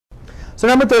So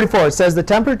number 34, it says the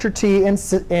temperature T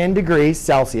in degrees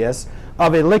Celsius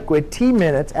of a liquid T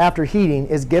minutes after heating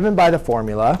is given by the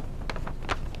formula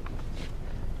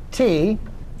T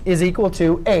is equal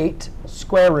to 8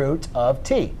 square root of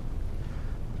T.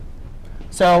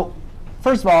 So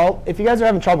first of all, if you guys are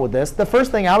having trouble with this, the first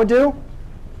thing I would do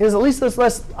is at least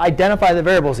let's identify the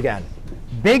variables again.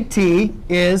 Big T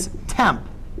is temp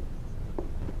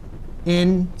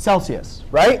in Celsius,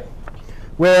 right?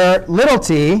 Where little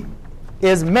t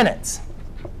is minutes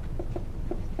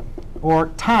or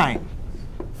time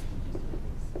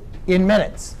in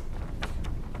minutes.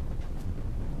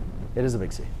 It is a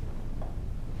big C.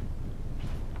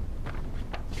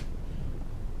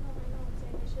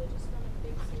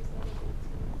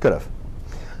 Could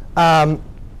have.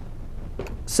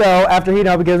 So after heating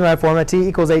up, it gives me my formula T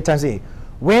equals 8 times E.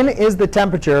 When is the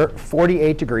temperature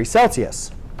 48 degrees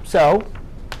Celsius? So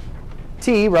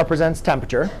T represents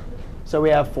temperature. So we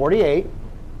have 48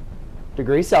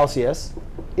 degrees Celsius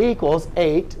equals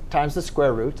 8 times the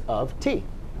square root of T.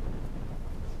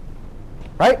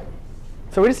 Right?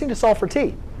 So we just need to solve for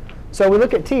T. So we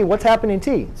look at T. What's happening in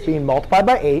T? It's being multiplied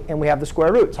by 8, and we have the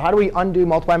square root. So how do we undo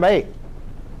multiplying by 8?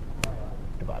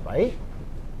 Divide by 8.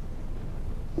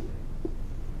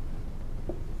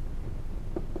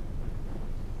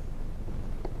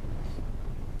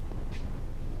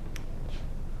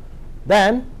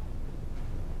 Then,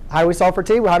 how do we solve for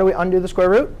T? Well, how do we undo the square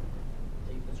root?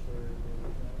 Take the square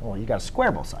root. Well, you got to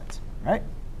square both sides, right?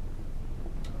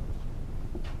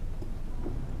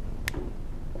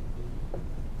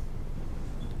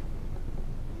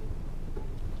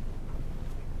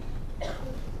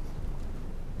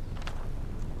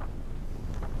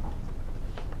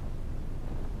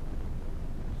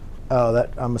 Oh,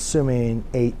 that I'm assuming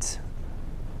 8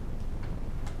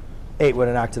 would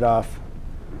have knocked it off.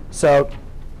 So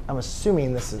I'm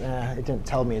assuming this is, it didn't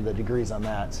tell me the degrees on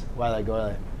that. Why did I go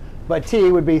there? But T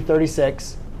would be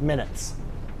 36 minutes.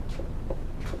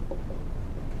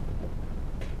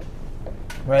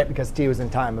 Right? Because T was in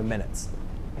time of minutes.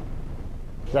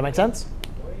 Does that make sense?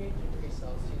 48 degrees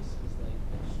Celsius is like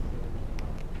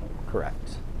extreme.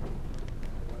 Correct.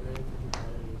 I wonder if you can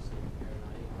use like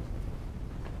Fahrenheit.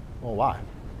 Well, why?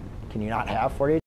 Can you not have 48?